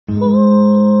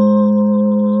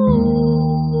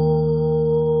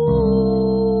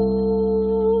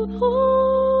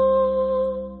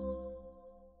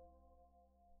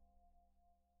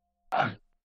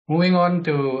on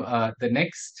to the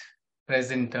next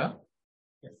presenter,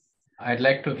 Yes. I'd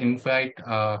like to invite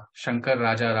Shankar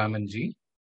Rajaraman ji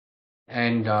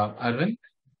and Arvind.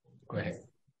 Go ahead.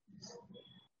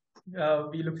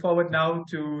 We look forward now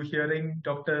to hearing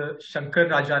Dr. Shankar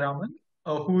Rajaraman,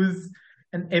 who is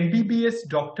an MBBS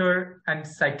doctor and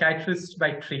psychiatrist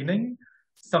by training,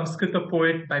 Samskrita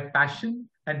poet by passion,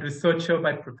 and researcher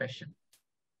by profession.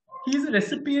 He is a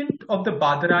recipient of the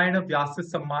Badarayana Vyasa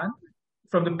Samman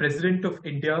from the President of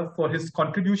India for his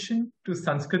contribution to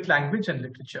Sanskrit language and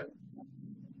literature.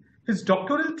 His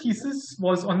doctoral thesis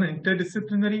was on an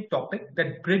interdisciplinary topic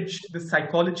that bridged the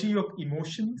psychology of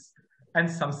emotions and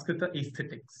Samskrita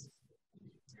aesthetics.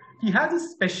 He has a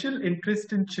special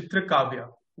interest in Chitrakavya,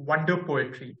 wonder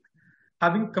poetry,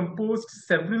 having composed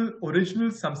several original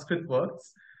Sanskrit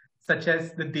works such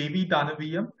as the Devi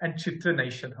Danaviyam and Chitra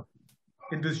Naishadham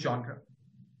in this genre.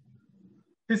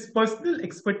 His personal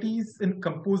expertise in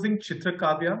composing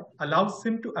Chitrakavya allows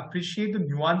him to appreciate the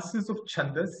nuances of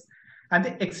Chandas and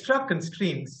the extra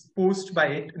constraints posed by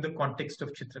it in the context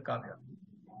of Chitrakavya.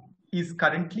 He is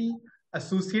currently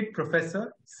Associate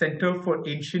Professor, Center for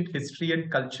Ancient History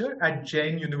and Culture at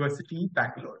Jain University,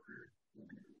 Bangalore.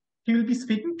 He will be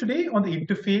speaking today on the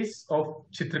interface of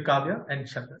Chitrakavya and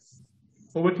Chandas.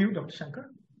 Over to you, Dr. Shankar.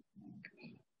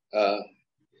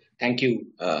 Thank you,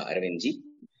 Arvindji.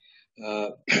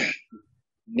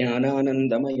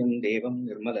 Jnananandamayam devam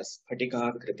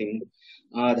nirmalasphatiकाकृतिम्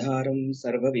आधारं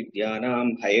सर्वविद्यानां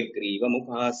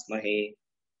हयग्रीवमुपास्महे.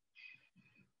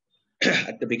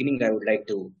 At the beginning, I would like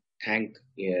to thank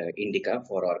Indica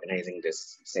for organizing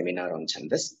this seminar on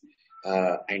Chandas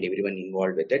and everyone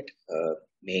involved with it,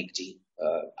 Meghji,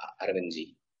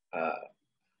 Arvindji,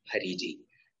 Hariji,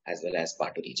 as well as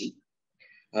Paturiji.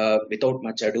 Without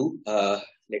much ado,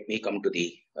 let me come to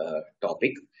the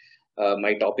topic.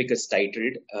 My topic is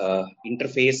titled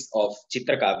Interface of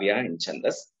Chitrakavya and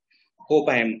Chandas. Hope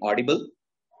I am audible.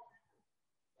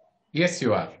 Yes,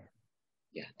 you are.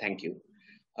 Yeah, thank you.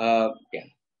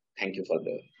 Thank you for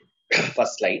the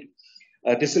first slide.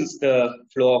 This is the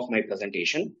flow of my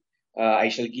presentation. I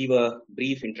shall give a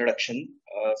brief introduction,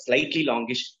 slightly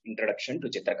longish introduction to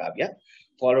Chitrakavya,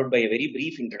 followed by a very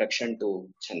brief introduction to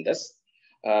Chandas,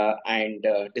 and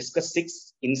discuss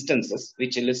 6 instances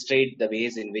which illustrate the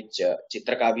ways in which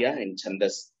Chitrakavya and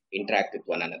Chandas interact with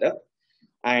one another.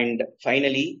 And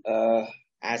finally,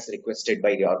 as requested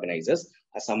by the organizers,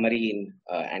 a summary in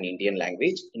an Indian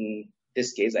language. In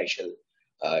this case, I shall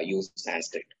use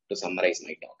Sanskrit to summarize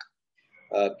my talk.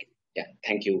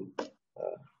 Thank you.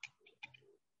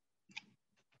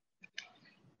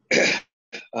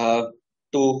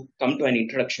 To come to an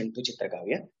introduction to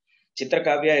Chitrakavya.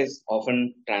 Chitrakavya is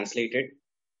often translated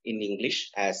in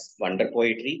English as wonder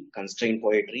poetry, constraint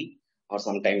poetry, or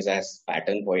sometimes as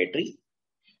pattern poetry.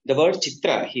 The word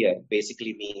Chitra here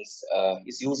basically means,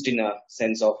 is used in a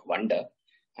sense of wonder.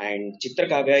 And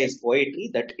Chitrakavya is poetry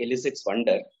that elicits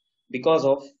wonder because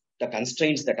of the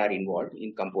constraints that are involved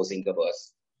in composing the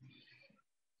verse.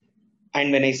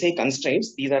 And when I say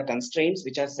constraints, these are constraints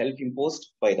which are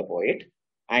self-imposed by the poet.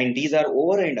 And these are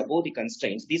over and above the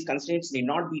constraints. These constraints may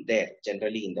not be there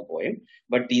generally in the poem,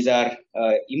 but these are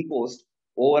imposed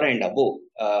over and above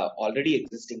already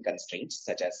existing constraints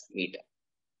such as meter.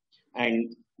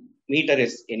 And meter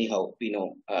is, anyhow, we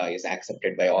know, is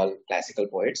accepted by all classical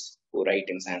poets who write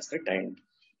in Sanskrit and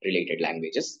related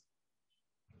languages.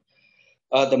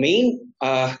 The main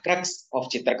crux of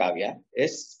Chitrakavya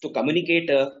is to communicate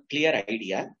a clear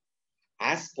idea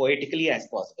as poetically as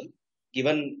possible.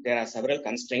 Given there are several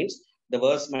constraints, the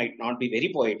verse might not be very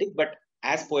poetic, but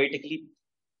as poetically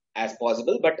as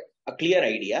possible, but a clear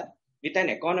idea with an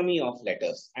economy of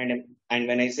letters. And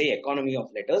when I say economy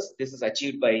of letters, this is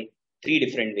achieved by 3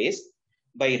 different ways: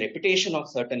 by repetition of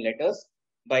certain letters,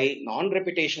 by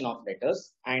non-repetition of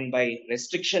letters, and by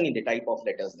restriction in the type of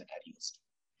letters that are used.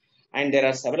 And there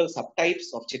are several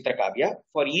subtypes of Chitrakavya.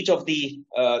 For each of the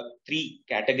 3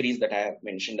 categories that I have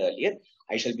mentioned earlier,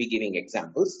 I shall be giving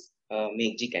examples.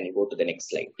 Meghji, can you go to the next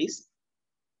slide, please?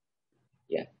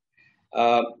 Yeah.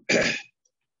 The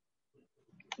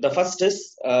first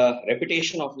is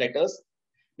repetition of letters,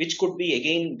 which could be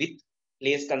again with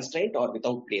place constraint or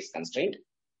without place constraint.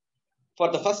 For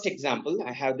the first example,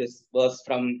 I have this verse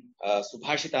from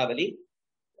Subhashitavali.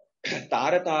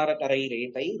 Tara tara tarai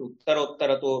retai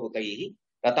ruttarottarato rutai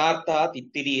ratartha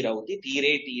tittiri rauti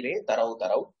tire tire tarau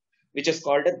tarau, which is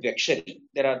called a Dvyakshari.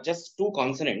 There are just 2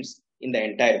 consonants in the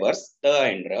entire verse, ta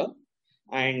and ra.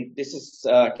 And this is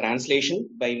translation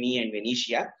by me and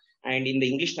Venetia. And in the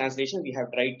English translation, we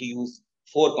have tried to use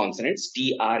 4 consonants,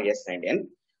 T, R, S, and N.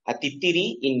 A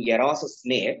tittiri in Eros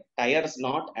snare tires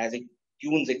not as it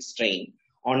tunes its strain.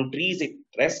 On trees it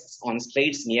rests, on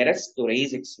straits nearest to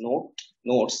raise its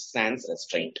notes stands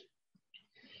restraint.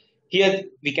 Here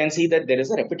we can see that there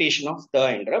is a repetition of the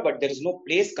endra, but there is no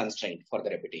place constraint for the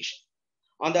repetition.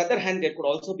 On the other hand, there could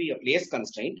also be a place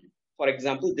constraint. For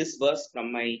example, this verse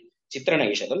from my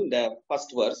Chitranaishadam, the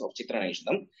first verse of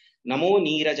Chitranaishadam, Namo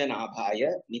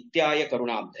Neerajanabhaya Nityaya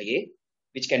Karunabdhaye,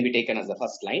 which can be taken as the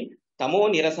first line, Tamo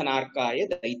Nirasanarkaya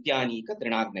Daityanika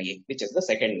Trinagnaye, which is the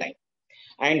second line.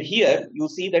 And here you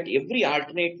see that every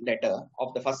alternate letter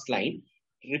of the first line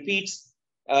repeats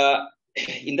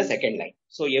in the second line.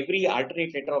 So every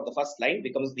alternate letter of the first line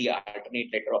becomes the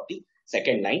alternate letter of the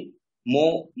second line.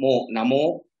 Mo,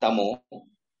 namo, tamo,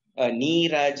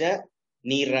 niraja,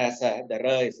 nirasa, the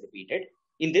ra is repeated.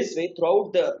 In this way,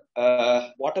 throughout the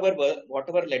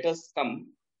whatever letters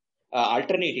come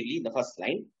alternatively in the first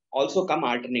line, also come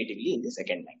alternatively in the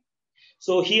second line.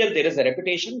 So here there is a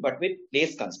repetition, but with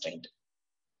place constraint.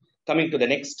 Coming to the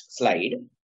next slide.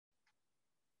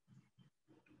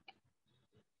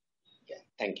 Yeah,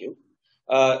 thank you.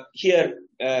 Here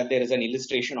there is an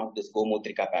illustration of this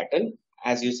Gomutrika pattern.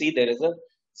 As you see, there is a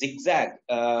zigzag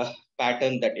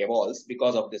pattern that evolves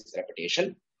because of this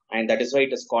repetition, and that is why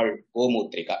it is called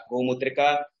Gomutrika.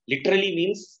 Gomutrika literally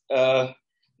means the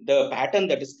pattern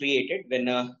that is created when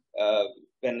a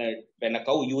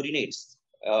cow urinates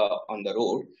on the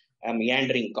road, a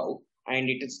meandering cow, and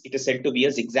it is said to be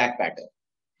a zigzag pattern.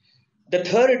 The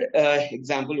third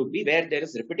example would be where there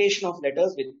is repetition of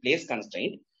letters with place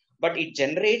constraint, but it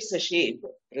generates a shape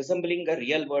resembling a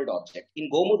real world object. In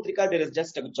Gomutrika, there is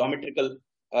just a geometrical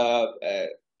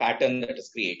pattern that is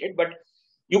created, but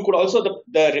you could also,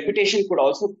 the repetition could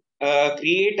also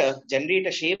generate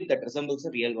a shape that resembles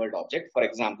a real world object. For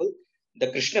example,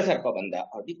 the Krishna Sarpabandha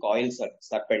or the coil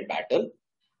serpent pattern.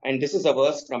 And this is a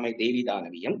verse from my Devi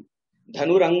Danaviyam.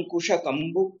 Dhanurankusha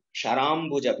Kambu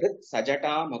Sharambujabrit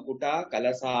Sajata Makuta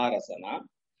Kalasarasana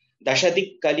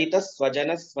Dashadik Kalita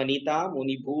Swajana Swanita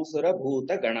Munibhusura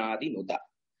Bhuta Ganadi Nuda.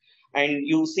 And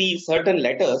you see certain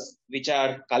letters which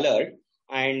are colored,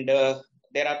 and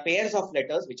there are pairs of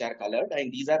letters which are colored,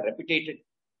 and these are repeated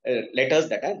letters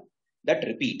that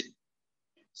repeat.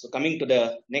 So coming to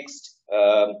the next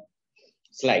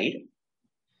slide,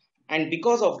 and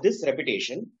because of this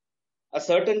repetition, a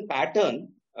certain pattern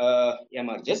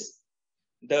emerges.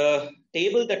 The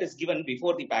table that is given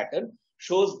before the pattern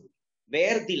shows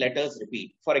where the letters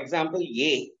repeat. For example,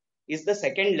 A is the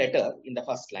second letter in the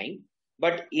first line,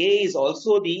 but A is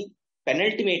also the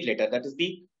penultimate letter, that is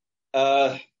the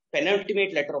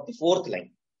penultimate letter of the fourth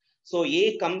line. So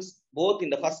A comes both in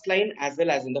the first line as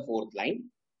well as in the fourth line.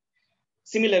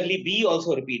 Similarly, B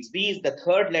also repeats. B is the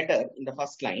third letter in the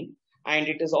first line, and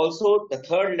it is also the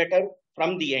third letter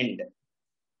from the end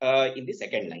in the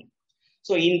second line.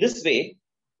 So in this way,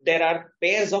 there are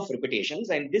pairs of repetitions,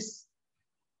 and this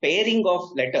pairing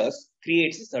of letters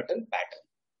creates a certain pattern,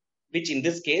 which in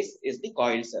this case is the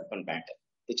coiled serpent pattern,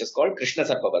 which is called Krishna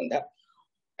Sarpabandha,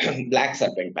 black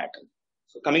serpent pattern.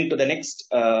 So coming to the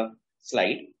next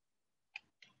slide.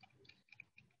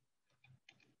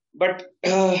 But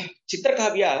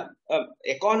Chitrakavya,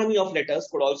 economy of letters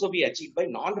could also be achieved by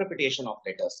non-repetition of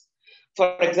letters.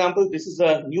 For example, this is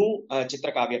a new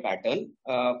Chitrakavya pattern,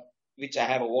 which I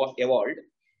have evolved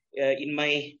in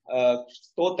my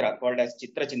stotra called as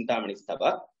Chitra Chintamani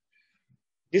Stava.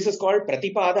 This is called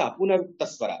Pratipada Apunarutta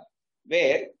Swara,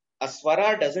 where a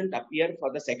swara doesn't appear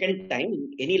for the second time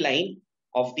in any line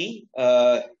of the,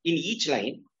 in each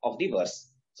line of the verse.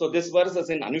 So this verse is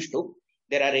in Anushtup.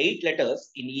 There are 8 letters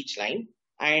in each line,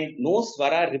 and no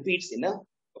swara repeats in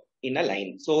a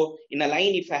line. So in a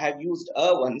line, if I have used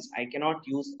a once, I cannot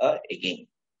use a again.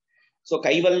 So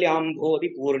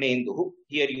Kaivalyambhodhi Purnenduhu.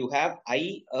 Here you have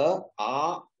I, A,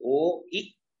 O,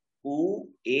 I, U,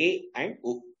 A, and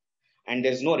U. And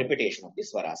there is no repetition of the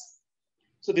swaras.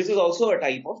 So this is also a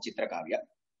type of Chitrakavya.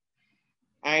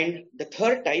 And the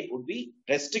third type would be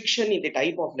restriction in the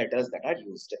type of letters that are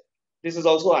used. This is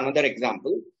also another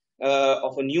example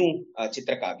of a new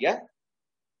Chitrakavya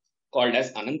called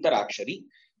as Anantarakshari.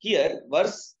 Here,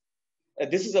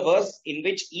 this is a verse in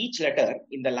which each letter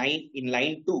in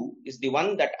line 2 is the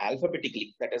one that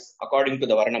alphabetically, that is according to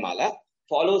the Varnamala,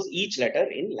 follows each letter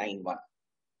in line 1.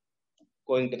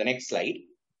 Going to the next slide.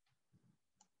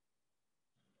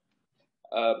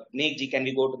 Nekji, can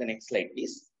we go to the next slide,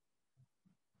 please?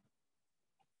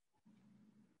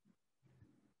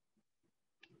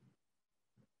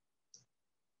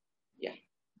 Yeah.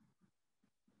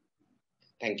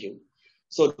 Thank you.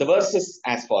 So the verse is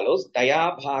as follows: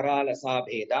 Daya bhara lasa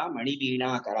bheda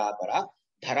manibina karapara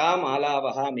dhara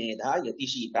malavaha medha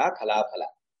yatishita khalaphala.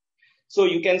 So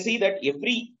you can see that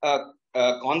every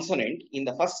consonant in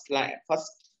the first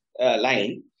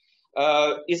line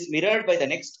is mirrored by the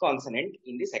next consonant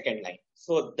in the second line.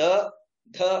 So the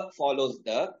follows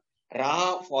the,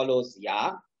 ra follows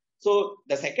ya. So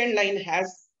the second line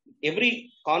has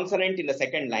every consonant in the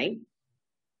second line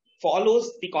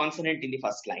follows the consonant in the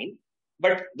first line,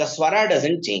 but the swara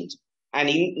doesn't change. An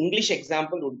English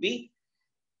example would be,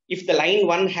 if the line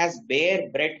 1 has bear,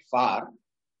 bread, far,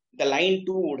 the line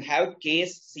 2 would have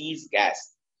case, sees,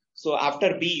 gas. So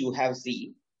after B you have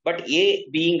Z, but A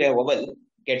being a vowel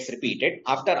gets repeated.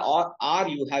 After R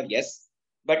you have yes,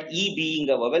 but E being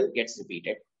a vowel gets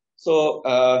repeated. So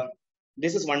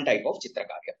this is one type of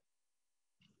Chitrakavya.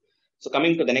 So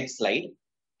coming to the next slide.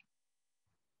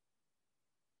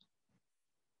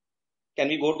 Can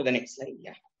we go to the next slide?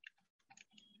 Yeah.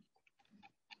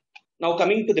 Now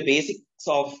coming to the basics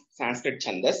of Sanskrit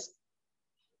Chandas.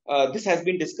 This has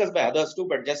been discussed by others too,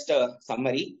 but just a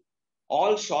summary.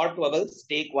 All short vowels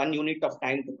take 1 unit of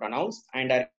time to pronounce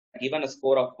and are given a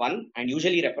score of 1 and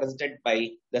usually represented by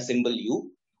the symbol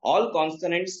U. All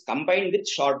consonants combined with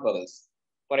short vowels.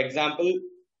 For example,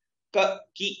 k,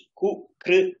 ki, ku,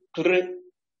 kr, kr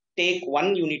take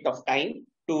 1 unit of time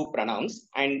to pronounce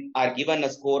and are given a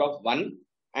score of 1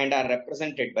 and are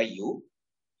represented by U.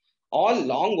 All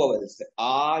long vowels,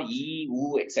 a, e,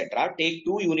 u, etc. take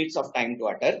 2 units of time to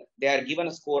utter. They are given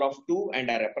a score of 2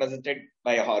 and are represented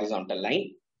by a horizontal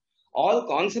line. All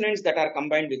consonants that are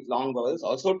combined with long vowels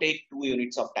also take 2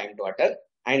 units of time to utter,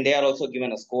 and they are also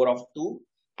given a score of 2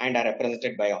 and are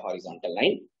represented by a horizontal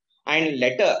line. And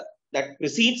letter that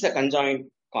precedes a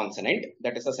conjoined consonant,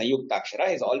 that is a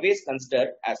Sanyuktakshara, is always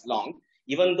considered as long,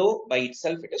 even though by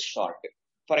itself it is short.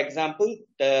 For example,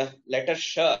 the letter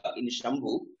sh in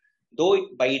Shambhu, though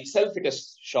by itself it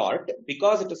is short,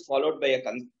 because it is followed by a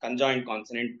conjoined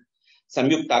consonant,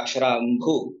 Samyuktakshara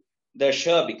Mbhu, the sh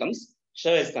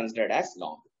is considered as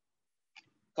long.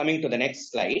 Coming to the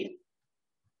next slide.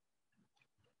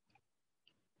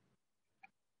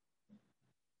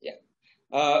 Yeah.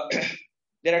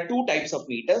 There are 2 types of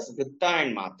meters, Vritta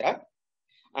and Matra.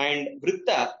 And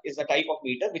Vritta is a type of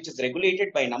meter which is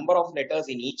regulated by number of letters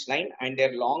in each line and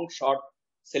their long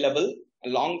syllable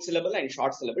and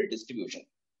short syllable distribution.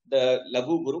 The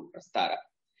Lagu Guru Prastara.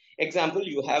 Example,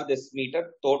 you have this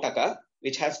meter Totaka,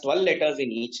 which has 12 letters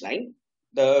in each line.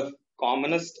 The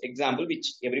commonest example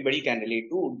which everybody can relate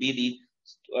to would be the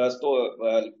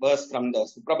verse from the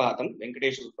Suprabhatam,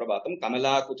 Venkatesh Suprabhatam,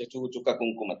 Kamala Kuchachu Chuka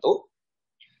Kunkumato.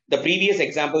 The previous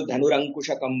example,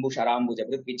 Dhanurankusha Kambu Sharambu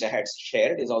Jabrit, which I had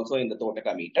shared, is also in the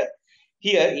Totaka meter.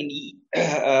 Here, in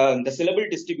the syllable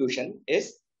distribution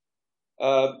is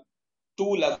 2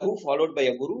 Laghu followed by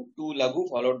a Guru, 2 Laghu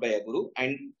followed by a Guru,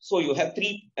 and so you have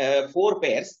 4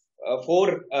 pairs,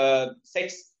 4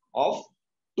 sets of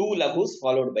 2 Laghus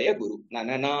followed by a Guru. Na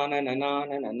na na na na na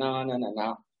na na na na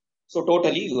na. So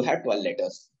totally you have 12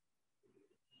 letters.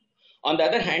 On the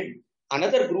other hand,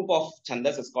 another group of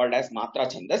Chandas is called as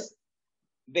Matra Chandas,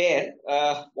 where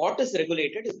what is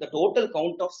regulated is the total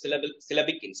count of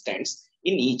syllabic instants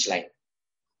in each line.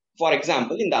 For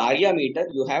example, in the Arya meter,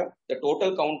 you have the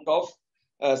total count of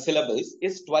syllables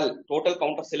is 12. Total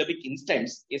count of syllabic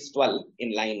instants is 12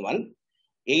 in line 1,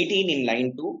 18 in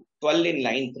line 2, 12 in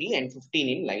line 3, and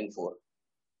 15 in line 4.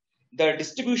 The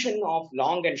distribution of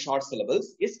long and short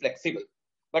syllables is flexible,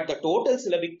 but the total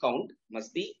syllabic count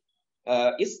must be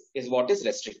is what is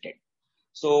restricted.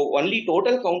 So only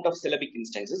total count of syllabic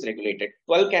instance is regulated.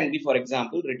 12 can be, for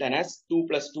example, written as 2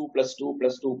 plus 2 plus 2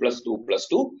 plus 2 plus 2 plus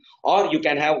 2, or you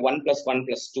can have 1 plus 1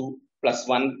 plus 2 plus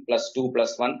 1 plus 2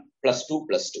 plus 1 plus 2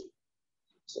 plus 2.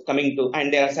 So coming to,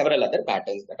 and there are several other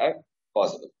patterns that are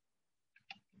possible.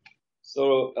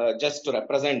 So just to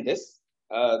represent this,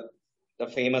 the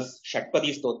famous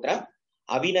Shatpadi Stotra,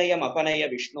 Avinayam Apanaya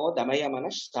Vishno Damaya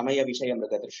Manash Samaya Vishayam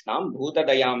Ragatrishnaam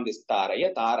Bhutadayam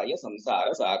Vistaraya Taraya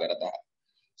Samsara Sagarata.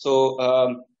 So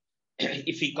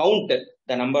if we count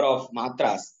the number of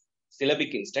matras,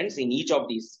 syllabic instants in each of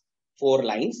these 4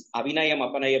 lines, Avinayam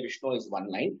Apanaya Vishno is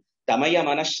 1 line, Damaya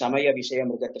Manash Samaya Vishayam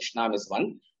Ragatrishnaam is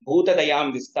 1,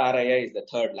 Bhutadayam Vistaraya is the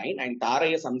 3rd line, and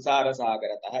Taraya Samsara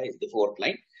Sagarata is the 4th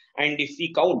line. And if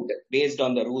we count based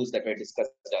on the rules that were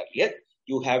discussed earlier,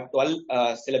 you have 12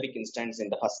 syllabic instants in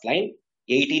the first line,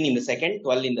 18 in the second,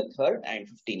 12 in the third, and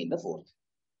 15 in the fourth.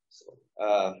 So,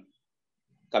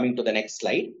 coming to the next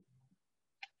slide.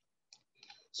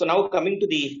 So now coming to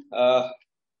the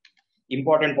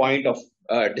important point of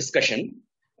discussion,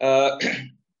 interface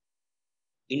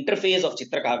of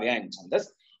Chitrakavya and Chandas.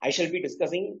 I shall be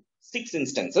discussing 6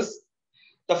 instances.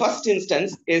 The first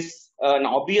instance is an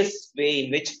obvious way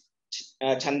in which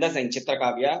Chandas and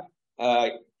Chitrakavya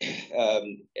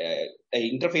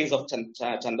interface of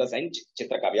Chandas and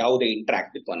Chitrakavya, how they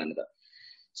interact with one another.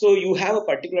 So you have a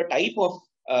particular type of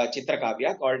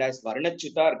Chitrakavya called as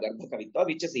Varnachuta or Garbhakavitva,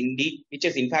 which is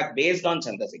in fact based on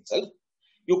Chandas itself.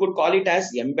 You could call it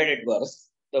as embedded verse.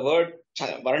 The word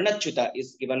Varnachuta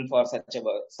is given for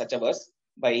such a verse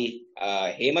by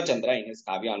Hemachandra in his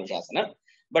Kavya Anushasana.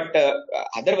 But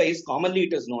otherwise, commonly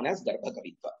it is known as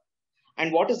Garbhakavitva.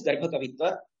 And what is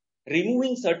Garbhakavitva?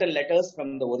 Removing certain letters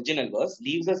from the original verse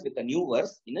leaves us with a new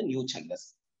verse in a new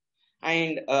Chandas.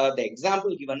 And the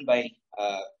example given by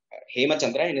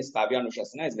Hemachandra in his Kavya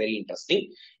Anushasana is very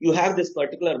interesting. You have this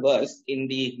particular verse in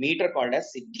the meter called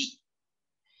as Siddhi,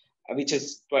 which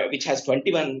has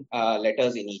 21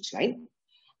 letters in each line.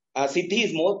 Siddhi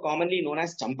is more commonly known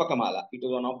as Champakamala. It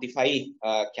is one of the 5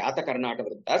 Khyata Karnata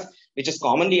Vrittas, which is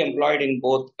commonly employed in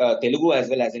both Telugu as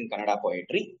well as in Kannada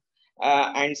poetry.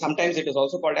 And sometimes it is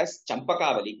also called as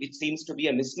Champakavali, which seems to be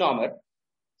a misnomer.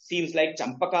 Seems like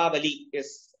Champakavali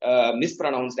is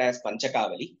mispronounced as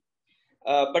Panchakavali.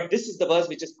 But this is the verse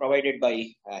which is provided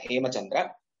by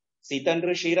Hemachandra.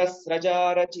 Sitandra Shiras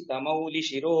Rajara Chitamauli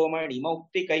Shiromani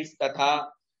Mauktikaistatha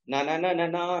na na na na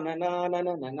na na na na na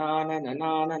na na na na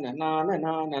na na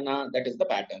na na na. That is the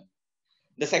pattern.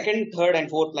 The second, third,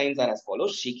 and fourth lines are as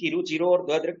follows: Shikiru Chiror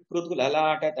Gadrik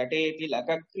Prutulalata Tateti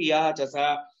Lakakriya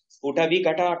Chasa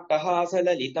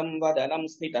Sputavikatattahasalitam Vadanam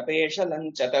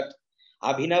Smithapeshalam Chatat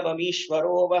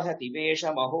Abhinavamishwaro Vahati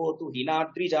Vesha Mahotu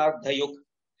Hinadrijardhayuk.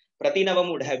 Pratinavam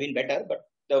would have been better, but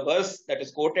the verse that is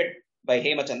quoted by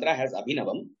Hemachandra has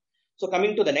Abhinavam. So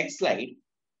coming to the next slide.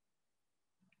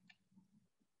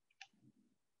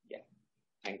 Yeah,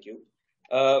 thank you.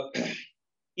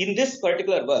 In this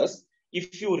particular verse,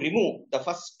 if you remove the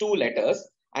first 2 letters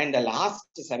and the last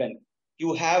 7,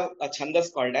 you have a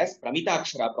Chandas called as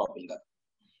Pramitakshara Propinga.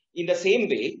 In the same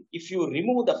way, if you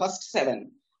remove the first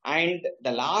 7 and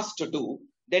the last 2,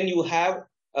 then you have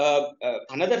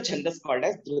another Chandas called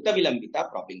as Dhruta Vilambita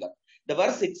Propinga. The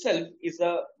verse itself is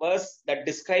a verse that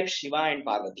describes Shiva and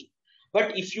Parvati.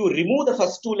 But if you remove the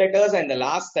first 2 letters and the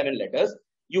last 7 letters,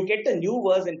 you get a new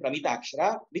verse in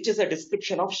Pramitakshara, which is a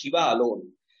description of Shiva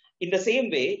alone. In the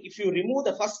same way, if you remove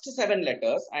the first 7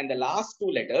 letters and the last 2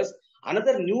 letters,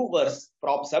 another new verse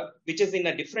props up, which is in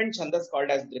a different Chandas called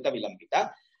as Dhrita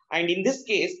Vilambita. And in this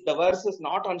case, the verse is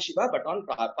not on Shiva, but on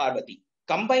Parvati.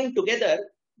 Combined together,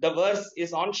 the verse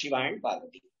is on Shiva and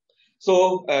Parvati.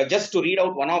 So, just to read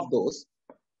out one of those.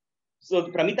 So,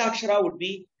 the Pramitakshara would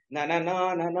be na na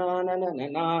na na na na na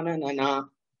na na na na.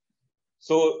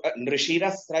 So,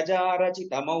 Nrishiras Rajara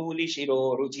Chitamauli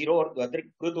Shiro Ruchiror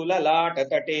Dvadrikrutulalata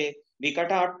Tate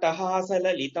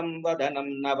Vikatattahasala Litam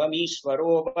Vadanam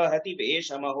Navamishwaro Bahati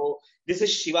Veshamaho. This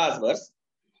is Shiva's verse.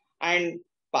 And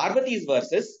Parvati's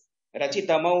verses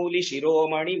Rachitamauli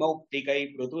Shiromani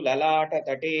Mauktikai Prutulalata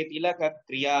Tate Tilaka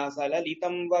Kriya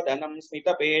Salalitam Vadanam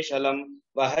Smithapeshalam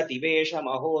Vahati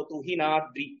Veshamaho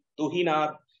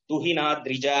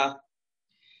Tuhinadrija.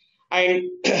 And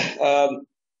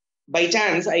by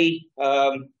chance, I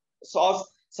saw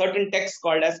certain texts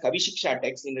called as Kavishiksha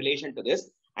texts in relation to this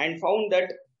and found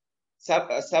that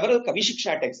several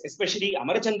Kavishiksha texts, especially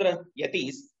Amarachandra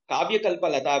Yati's Kavyakalpa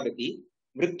Lata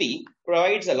Vritti,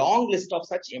 provides a long list of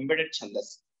such embedded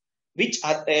Chandas, which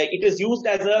it is used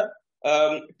as a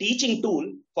teaching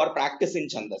tool for practice in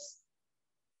Chandas.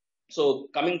 So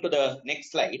coming to the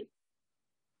next slide.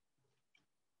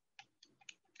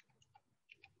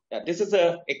 This is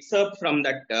an excerpt from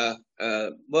that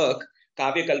work,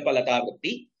 Kavya Kalpa Lata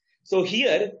Vritti. So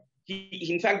here,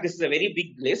 in fact, this is a very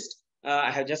big list.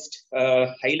 I have just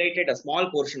highlighted a small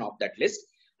portion of that list.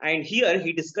 And here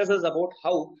he discusses about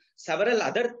how several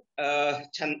other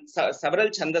several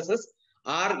Chandases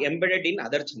are embedded in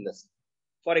other Chandas.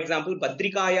 For example,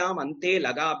 Badrikayam Ante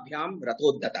Lagabhyam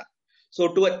Rathodhata. So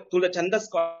to the Chandas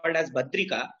called as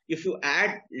Badrika, if you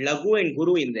add Lagu and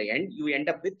Guru in the end, you end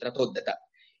up with Rathodhata.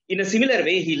 In a similar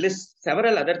way, he lists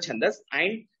several other Chandas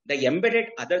and the embedded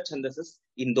other Chandases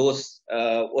in those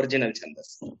original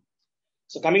Chandas.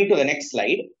 So coming to the next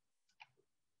slide.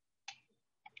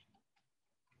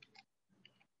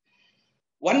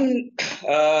 One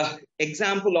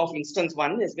example of instance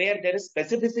 1 is where there is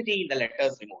specificity in the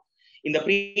letters removed. In the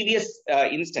previous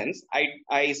instance,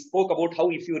 I spoke about how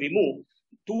if you remove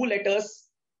 2 letters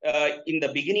in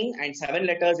the beginning and 7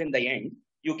 letters in the end,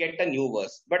 you get a new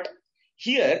verse. But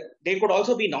here, there could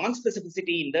also be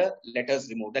non-specificity in the letters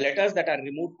removed. The letters that are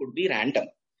removed could be random.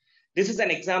 This is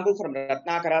an example from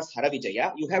Ratnakara's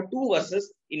Haravijaya. You have 2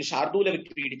 verses in Shardula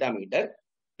Vikridita meter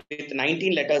with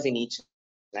 19 letters in each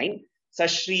line.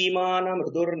 Sashrimana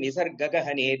Mrudur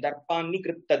Nisargagahane Darpani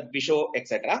Kriptadvisho,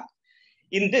 etc.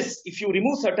 In this, if you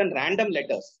remove certain random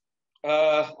letters,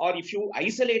 or if you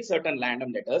isolate certain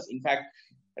random letters, in fact,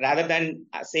 rather than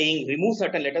saying remove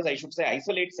certain letters, I should say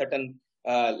isolate certain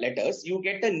letters, you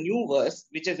get a new verse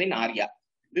which is in Arya.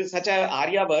 This is such a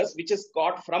Arya verse which is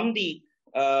got from the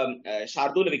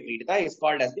Shardula Vikridita is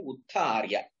called as the Uttha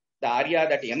Arya. The Arya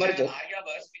that emerges. Arya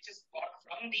verse which is got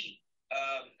from the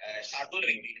Shardula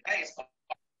Vikridita is called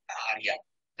Arya.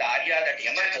 The Arya that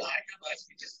emerges. Arya verse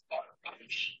which is got from the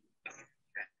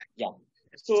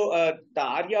So the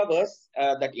Arya verse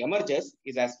that emerges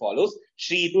is as follows: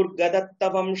 Shri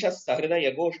Durgadatta Vamsha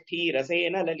Sahridaya Goshti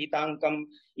Rasena Lalitankam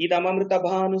Idamamrita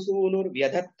Bhanusunur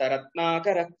Vyadhatta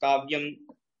Ratnakara Kavyam.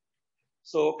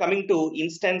 So coming to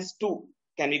instance 2,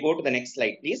 can we go to the next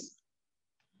slide, please?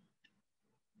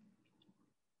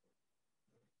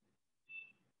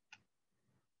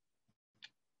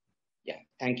 Yeah,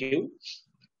 thank you.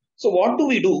 So what do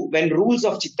we do when rules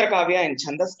of Chitrakavya and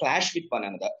Chandas clash with one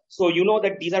another? So you know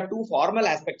that these are two formal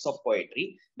aspects of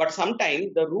poetry, but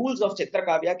sometimes the rules of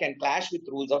Chitrakavya can clash with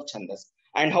rules of Chandas.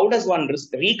 And how does one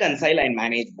reconcile and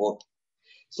manage both?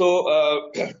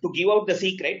 So to give out the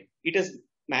secret, it is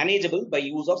manageable by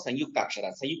use of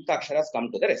Sanyuktaksharas. Sanyuktaksharas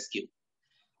come to the rescue.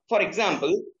 For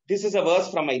example, this is a verse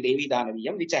from my Devi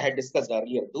Danaviyam, which I had discussed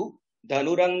earlier too.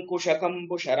 Dhanurankushakam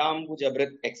Pusharam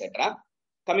Bhujabrit, etc.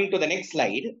 Coming to the next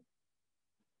slide.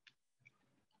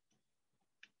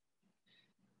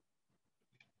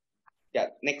 Yeah,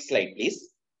 next slide, please.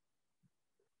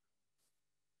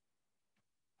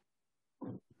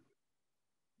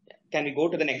 Can we go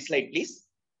to the next slide, please?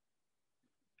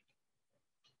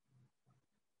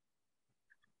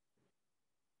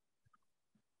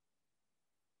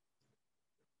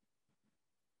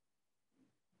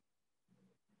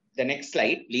 The next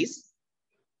slide, please.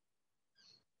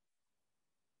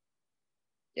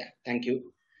 Yeah, thank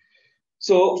you.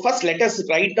 So first, let us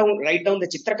write down the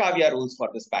Chitrakavya rules for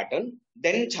this pattern,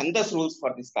 then Chandas rules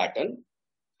for this pattern,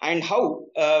 and how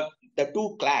the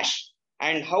two clash,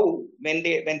 and how when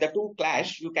the two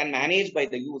clash, you can manage by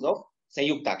the use of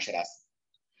Sanyuktaksharas.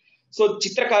 So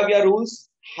Chitrakavya rules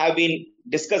have been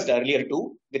discussed earlier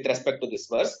too with respect to this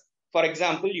verse. For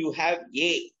example, you have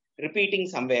A repeating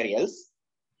somewhere else.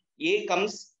 A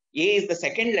is the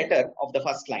second letter of the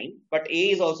first line, but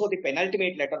A is also the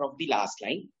penultimate letter of the last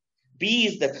line. B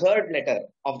is the third letter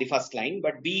of the first line,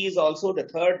 but B is also the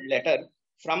third letter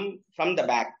from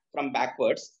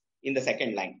backwards in the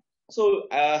second line. So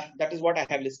that is what I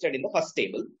have listed in the first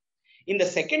table. In the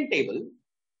second table,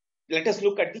 let us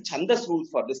look at the Chandas rules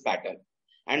for this pattern.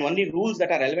 And only rules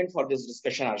that are relevant for this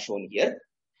discussion are shown here.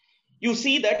 You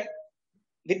see that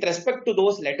with respect to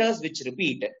those letters which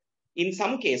repeat, in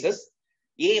some cases,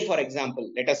 A, for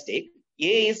example, let us take,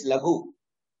 A is Laghu,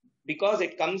 because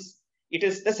it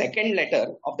is the second letter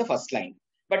of the first line.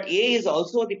 But A is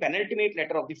also the penultimate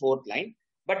letter of the fourth line.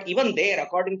 But even there,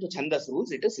 according to Chandas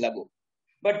rules, it is Laghu.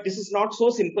 But this is not so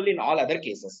simple in all other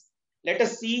cases. Let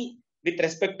us see with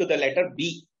respect to the letter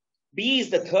B. B is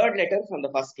the third letter from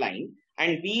the first line,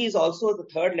 and B is also the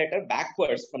third letter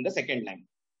backwards from the second line.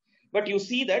 But you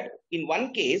see that in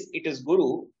one case it is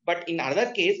Guru, but in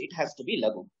another case it has to be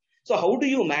Laghu. So how do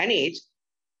you manage?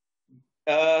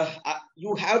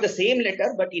 You have the same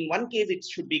letter, but in one case it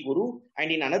should be Guru, and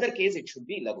in another case it should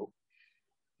be Laghu.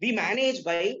 We manage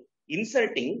by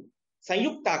inserting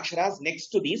Sanyuktaksharas next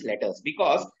to these letters,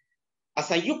 because a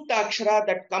Sanyuktakshara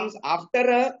that comes after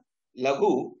a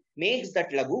Laghu makes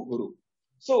that Laghu Guru.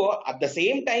 So at the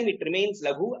same time it remains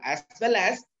Laghu, as well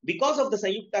as because of the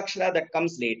Sanyuktakshara that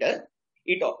comes later,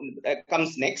 it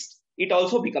comes next, it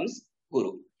also becomes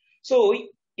Guru. So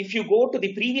if you go to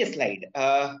the previous slide,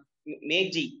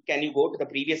 Meghji, can you go to the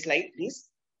previous slide, please?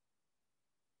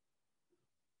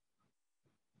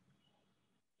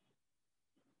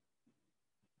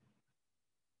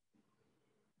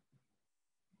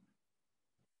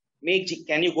 Meghji,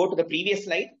 can you go to the previous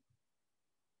slide?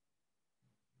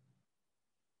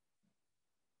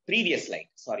 Previous slide,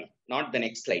 sorry, not the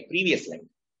next slide, previous slide.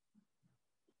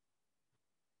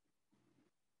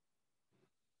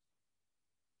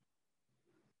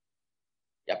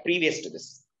 Yeah, previous to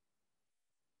this.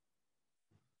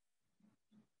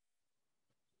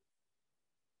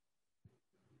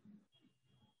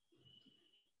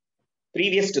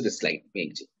 Previous to this slide,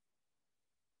 Meghji.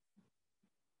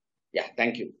 Yeah,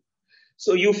 thank you.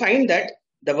 So you find that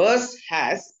the verse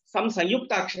has some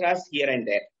Sanyuktaksharas here and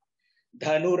there.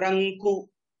 Dhanuranku,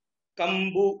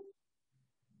 Kambu,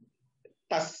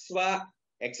 Tasva,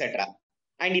 etc.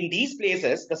 And in these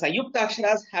places, the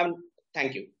Sanyuktaksharas have,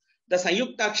 thank you, the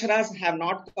Sanyuktaksharas have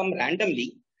not come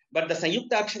randomly, but the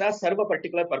Sanyuktaksharas serve a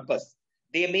particular purpose.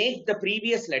 They make the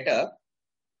previous letter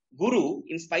Guru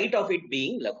in spite of it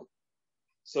being Lagu.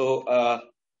 So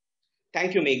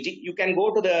thank you, Meghji. You can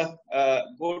go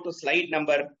to slide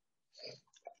number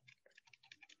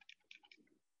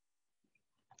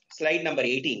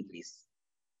 18, please.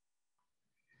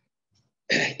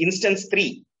 Instance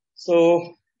 3.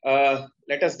 So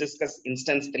let us discuss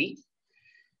instance 3.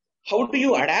 How do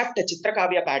you adapt a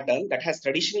Chitrakavya pattern that has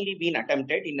traditionally been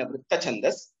attempted in a Vritta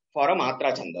Chandas for a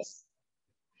Matra Chandas?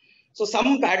 So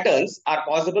some patterns are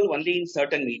possible only in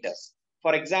certain meters.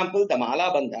 For example, the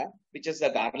Mala Bandha, which is a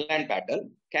garland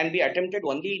pattern, can be attempted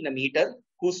only in a meter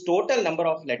whose total number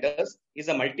of letters is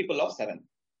a multiple of 7.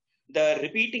 The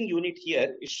repeating unit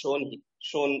here is shown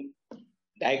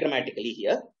diagrammatically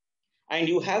here. And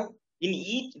you have in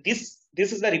each, this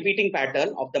is the repeating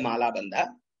pattern of the Mala Bandha.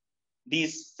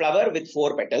 These flower with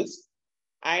 4 petals,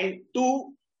 and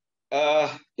to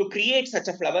create such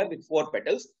a flower with 4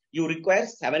 petals, you require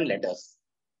 7 letters,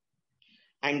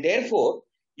 and therefore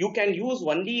you can use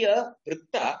only a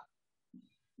vritta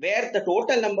where the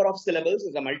total number of syllables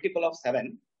is a multiple of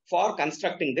 7 for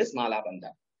constructing this Mala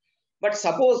Bandha. But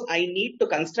suppose I need to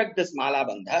construct this Mala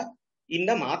Bandha in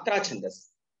the Matra Chandas.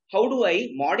 How do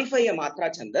I modify a Matra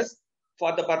Chandas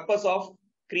for the purpose of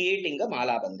creating a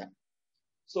Mala Bandha?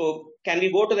 So can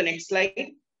we go to the next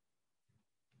slide?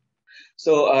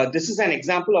 So this is an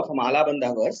example of a Mala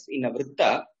Bandha verse in a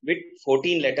Vritta with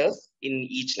 14 letters in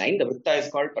each line. The Vritta is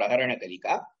called Praharana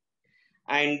Kalika.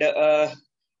 And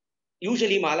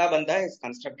usually Mala Bandha is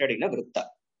constructed in a Vritta.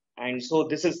 And so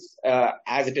this is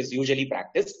as it is usually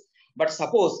practiced. But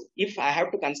suppose if I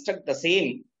have to construct the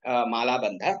same Mala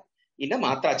Bandha in a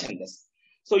Matra Chandas.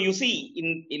 So you see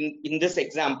in this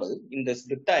example, in this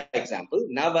Vritta example,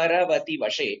 Navaravati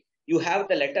Vashe, you have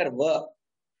the letter Va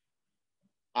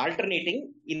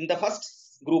alternating in the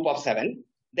first group of 7.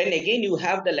 Then again you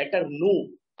have the letter Nu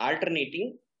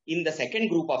alternating in the second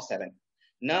group of 7.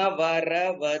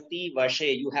 Navaravati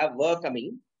Vashe, you have Va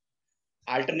coming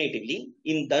alternatively.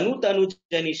 In Danu Tanu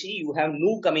Janishi, you have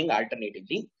Nu coming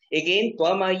alternatively. Again,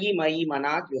 Twamayi Mayi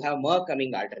Manak, you have Ma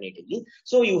coming alternatively.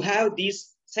 So you have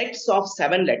these sets of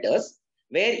 7 letters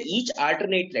where each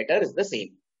alternate letter is the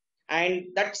same. And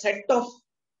that set of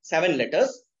 7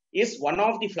 letters is one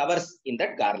of the flowers in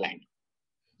that garland.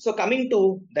 So coming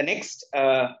to the next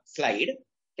slide,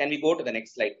 can we go to the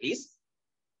next slide, please?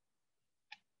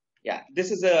 Yeah,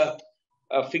 this is a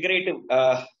figurative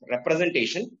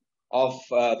representation of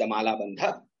the Mala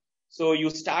Bandha. So you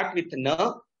start with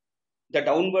Na, the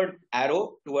downward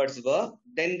arrow towards Va,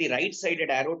 then the right-sided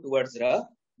arrow towards Ra,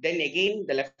 then again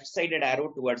the left-sided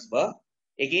arrow towards Va,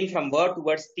 again from Va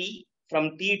towards Ti,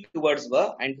 from Ti towards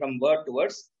Va, and from Va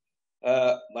towards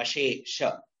Vashe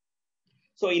Sha.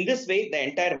 So in this way, the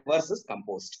entire verse is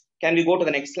composed. Can we go to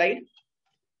the next slide?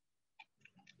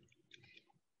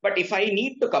 But if I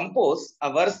need to compose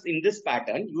a verse in this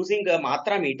pattern using a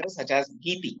matra meter such as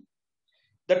Giti,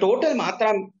 the total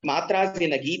matras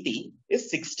in a Giti is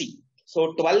 60.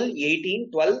 So 12,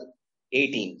 18, 12,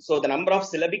 18. So the number of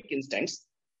syllabic instants,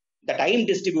 the time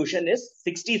distribution is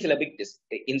 60 syllabic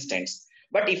instants.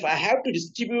 But if I have to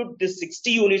distribute this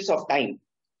 60 units of time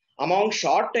among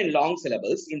short and long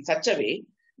syllables in such a way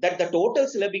that the total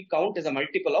syllabic count is a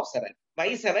multiple of 7.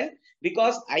 Why 7?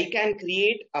 Because I can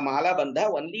create a Mala Bandha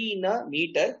only in a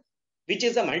meter which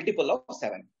is a multiple of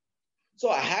 7. So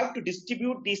I have to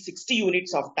distribute these 60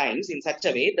 units of times in such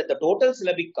a way that the total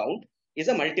syllabic count is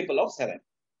a multiple of 7.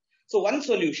 So one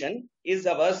solution is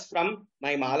a verse from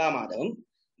my Mala Madhavam.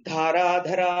 Dhara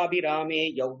dhara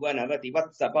abhirame yavvanavati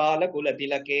vatsapala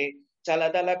kulatilake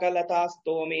chaladala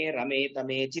kalatastome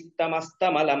rametame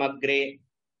chittamastamalamakre.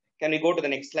 Can we go to the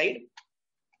next slide?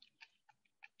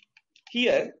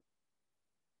 Here,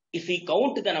 if we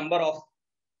count the number of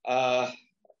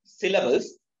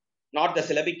syllables, not the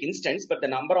syllabic instants, but the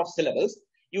number of syllables,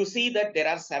 you see that there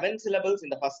are 7 syllables in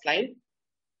the first line,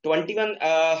 21,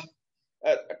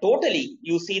 totally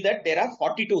you see that there are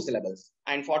 42 syllables,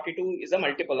 and 42 is a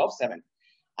multiple of 7.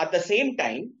 At the same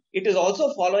time, it is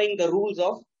also following the rules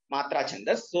of Matra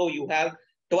Chandas. So you have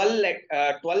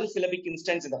 12 syllabic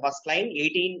instants in the first line,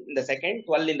 18 in the second,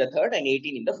 12 in the third, and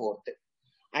 18 in the fourth.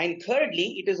 And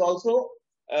thirdly, it also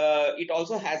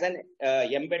has an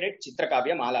embedded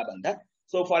Chitrakavya Mala Bandha.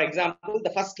 So for example, the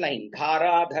first line,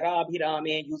 Dhara, Dhara,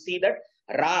 Bhirame, you see that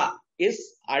Ra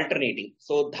is alternating.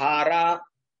 So Dhara,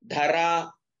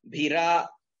 Dhara, Bhira.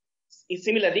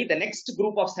 Similarly, the next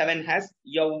group of 7 has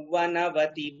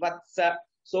Yavvanavati, Vatsa.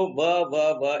 So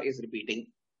Va is repeating.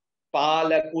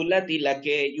 Pala, Kula,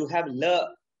 Tilake, you have La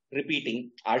repeating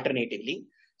alternatively.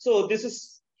 So this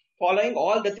is following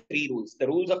all the 3 rules. The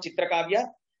rules of Chitrakavya,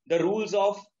 the rules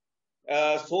of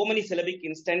so many syllabic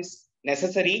instants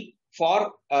necessary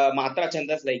for Matra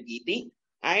Chandas like Giti,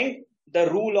 and the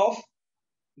rule of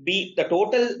the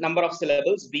total number of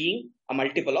syllables being a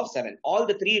multiple of 7. All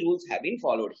the 3 rules have been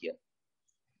followed here.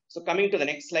 So coming to the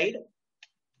next slide.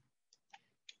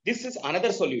 This is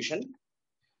another solution.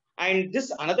 And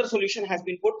this another solution has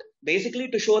been put basically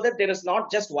to show that there is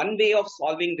not just one way of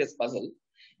solving this puzzle.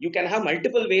 You can have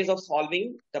multiple ways of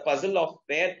solving the puzzle of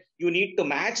where you need to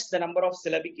match the number of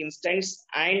syllabic instants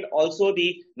and also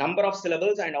the number of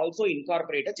syllables and also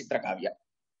incorporate a Chitrakavya.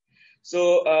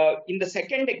 So in the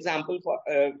second example,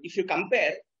 if you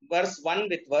compare verse 1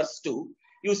 with verse 2,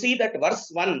 you see that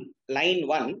verse 1, line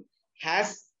 1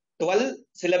 has 12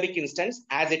 syllabic instants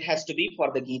as it has to be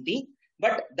for the Giti,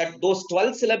 but that those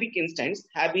 12 syllabic instants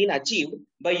have been achieved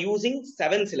by using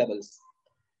 7 syllables.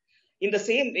 In the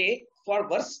same way, for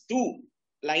verse 2,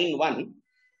 line 1,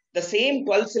 the same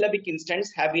 12 syllabic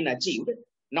instants have been achieved,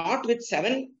 not with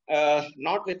 7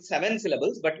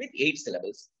 syllables, but with 8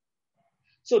 syllables.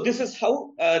 So this is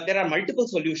how there are multiple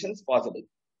solutions possible.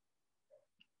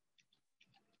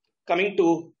 Coming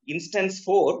to instance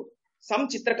 4, some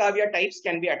Chitrakavya types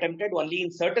can be attempted only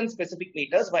in certain specific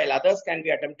meters, while others can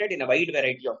be attempted in a wide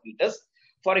variety of meters.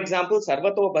 For example,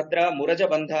 Sarvato Bhadra, Muraja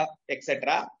Bandha,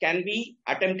 etc. can be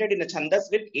attempted in a Chandas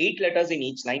with 8 letters in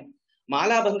each line.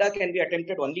 Mala Bandha can be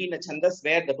attempted only in a Chandas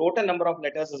where the total number of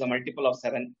letters is a multiple of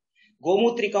 7.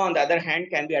 Gomutrika, on the other hand,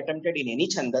 can be attempted in any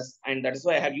Chandas, and that is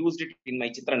why I have used it in my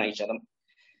Chitra Naishadam.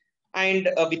 And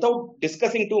without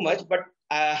discussing too much, but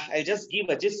I'll just give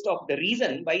a gist of the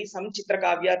reason why some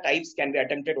Chitrakavya types can be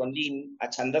attempted only in a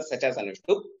Chandas such as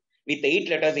Anushtup with 8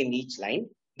 letters in each line.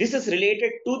 This is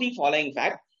related to the following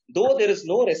fact. Though there is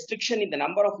no restriction in the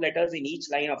number of letters in each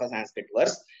line of a Sanskrit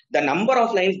verse, the number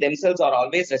of lines themselves are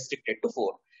always restricted to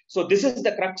 4. So this is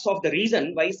the crux of the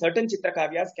reason why certain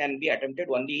Chitrakavyas can be attempted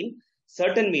only in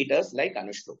certain meters like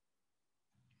Anushtup.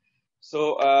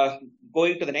 So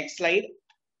going to the next slide.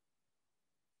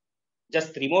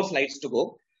 Just 3 more slides to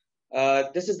go.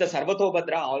 This is the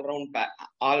Sarvatobhadra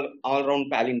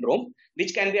all-round palindrome,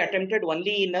 which can be attempted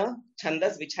only in a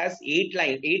Chandas which has 8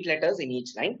 letters in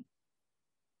each line.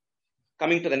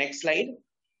 Coming to the next slide.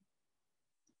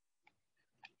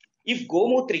 If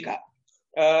Gomutrika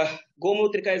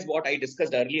is what I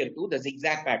discussed earlier too, the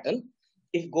zigzag pattern.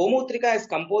 If Gomutrika is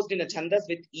composed in a Chandas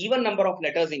with even number of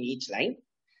letters in each line,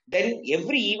 then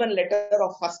every even letter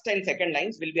of first and second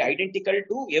lines will be identical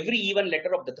to every even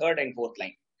letter of the third and fourth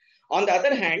line. On the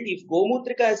other hand, if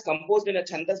Gomutrika is composed in a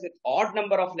Chandas with odd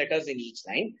number of letters in each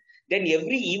line, then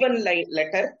every even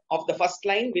letter of the first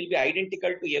line will be identical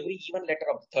to every even letter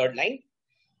of the third line.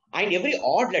 And every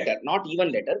odd letter, not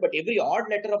even letter, but every odd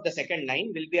letter of the second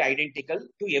line will be identical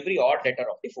to every odd letter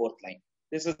of the fourth line.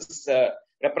 This is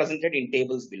represented in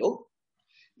tables below.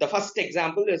 The first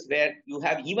example is where you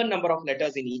have even number of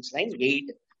letters in each line,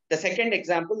 8. The second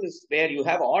example is where you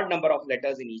have odd number of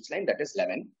letters in each line, that is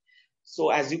 11.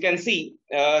 So as you can see,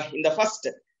 in the first,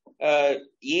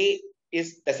 A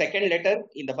is the second letter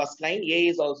in the first line. A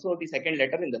is also the second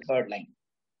letter in the third line.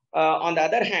 On the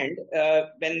other hand,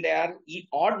 when there are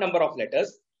odd number of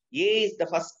letters, A is the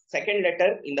second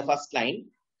letter in the first line,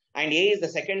 and A is the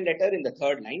second letter in the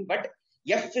third line, but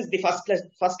F is the first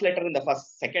letter in the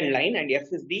second line, and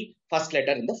F is the first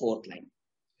letter in the fourth line.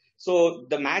 So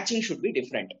the matching should be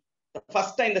different. The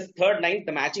first and the third line,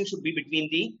 the matching should be between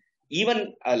the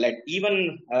even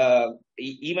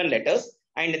letters,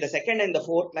 and in the second and the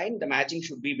fourth line, the matching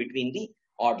should be between the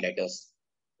odd letters.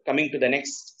 Coming to the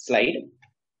next slide.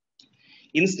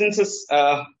 Instances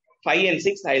 5 and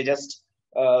 6,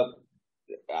 I'll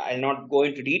not go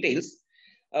into details.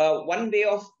 One way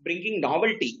of bringing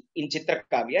novelty in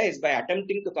Chitrakavya is by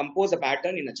attempting to compose a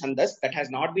pattern in a Chandas that has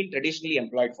not been traditionally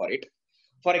employed for it.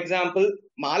 For example,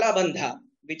 Mala Bandha,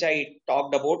 which I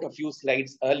talked about a few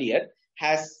slides earlier,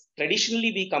 has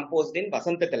traditionally been composed in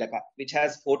Vasanta Tilaka, which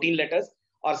has 14 letters,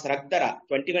 or Sraktara,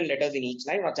 21 letters in each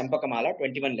line, or Champakamala,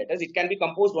 21 letters. It can be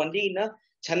composed only in a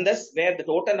Chandas where the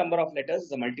total number of letters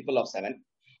is a multiple of 7.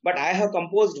 But I have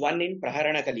composed one in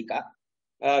Praharana Kalika,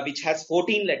 which has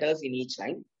 14 letters in each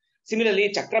line. Similarly,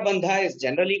 Chakrabandha is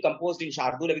generally composed in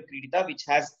Shardula Vikritita, which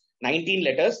has 19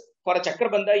 letters. For a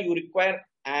Chakrabandha, you require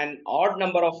an odd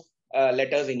number of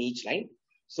letters in each line.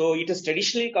 So it is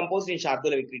traditionally composed in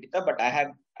Shardula Vikritita, but I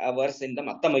have a verse in the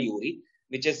Mattamayuri,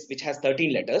 which has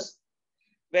 13 letters.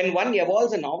 When one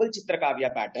evolves a novel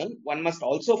Chitrakavya pattern, one must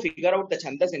also figure out the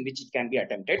Chandas in which it can be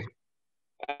attempted.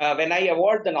 When I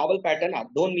evolved the novel pattern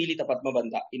Ardon Milita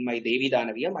Padmabandha in my Devi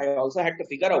Danaviyam, I also had to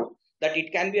figure out that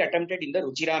it can be attempted in the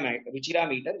Ruchira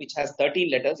meter, which has 13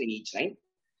 letters in each line.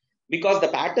 Because the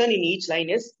pattern in each line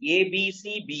is A, B,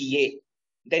 C, B,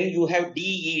 A. then you have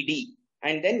DED,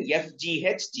 and then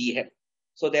FGH,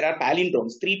 So there are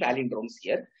palindromes, 3 palindromes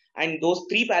here. And those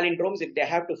 3 palindromes, if they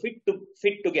have to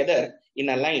fit together in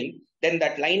a line, then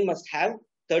that line must have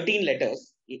 13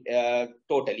 letters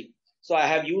totally. So I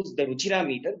have used the Ruchira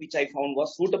meter, which I found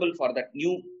was suitable for that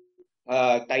new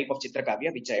type of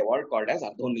Chitrakavya, which I have called as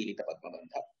Ardhonmilita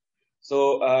Padmabandha. So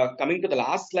coming to the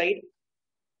last slide,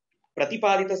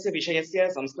 Pratipadittasya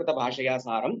Vishayasya Samskrita Bhashaya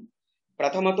Saram.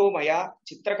 प्रथमतो मया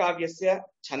चित्रकाव्यस्य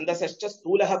छन्दसश्च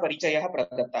स्थूलः परिचयः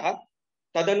प्रदत्तः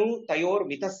तदनु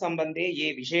तयोर्मितः सम्बन्धे ये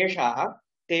विशेषाः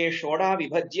ते षोडा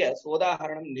विभज्य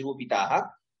सोदाहरणं निरूपिताः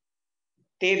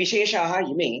ते विशेषाः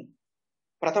इमे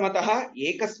प्रथमतः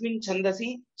एकस्मिन् छन्दसि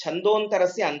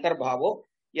छन्दोन्तरस्य अन्तर्भावो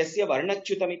यस्य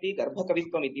वर्णच्युतमिति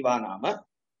गर्भकवित्वमिति वा नाम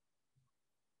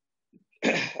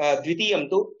द्वितीयं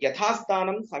तु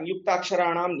यथास्थानं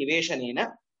संयुक्ताक्षराणां निवेशनेन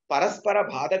परस्पर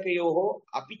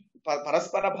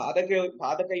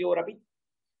बाधकयोरपि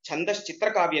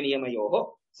छन्दश्चित्रकाव्यनियमयोः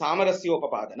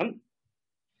सामरस्योपपादनम्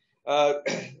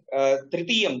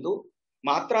तृतीयं तु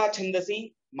मात्राछन्दसि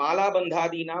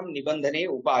मालाबन्धादीनां निबन्धने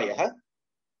उपायः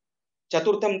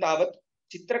चतुर्थं तावत्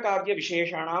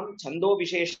चित्रकाव्यविशेषाणां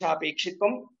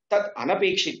छन्दोविशेषापेक्षित्वं तत्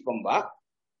अनपेक्षित्वं वा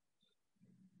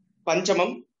पंचमं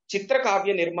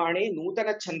चित्रकाव्यनिर्माणे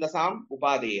नूतनछन्दसाम्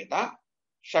उपादेयता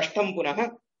षष्ठं पुनः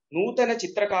नूतन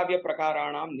चित्रकाव्य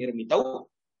प्रकाराणां निर्मितौ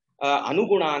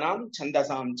अनुगुणानां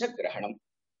छन्दसां च ग्रहणम्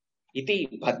इति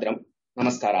भद्रं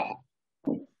नमस्काराः.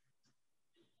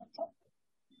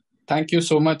 Thank you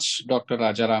so much, Dr.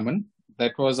 Rajaraman.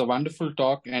 That was a wonderful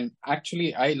talk, and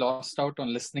actually I lost out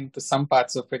on listening to some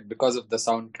parts of it because of the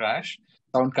sound card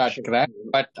crash,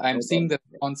 but I'm seeing the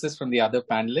responses from the other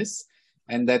panelists,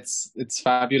 and it's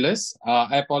fabulous.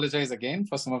 I apologize again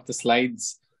for some of the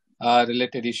slides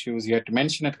related issues. You had to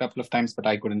mention it a couple of times, but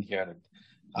I couldn't hear it.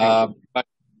 But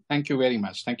thank you very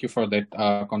much. Thank you for that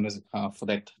for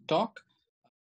that talk.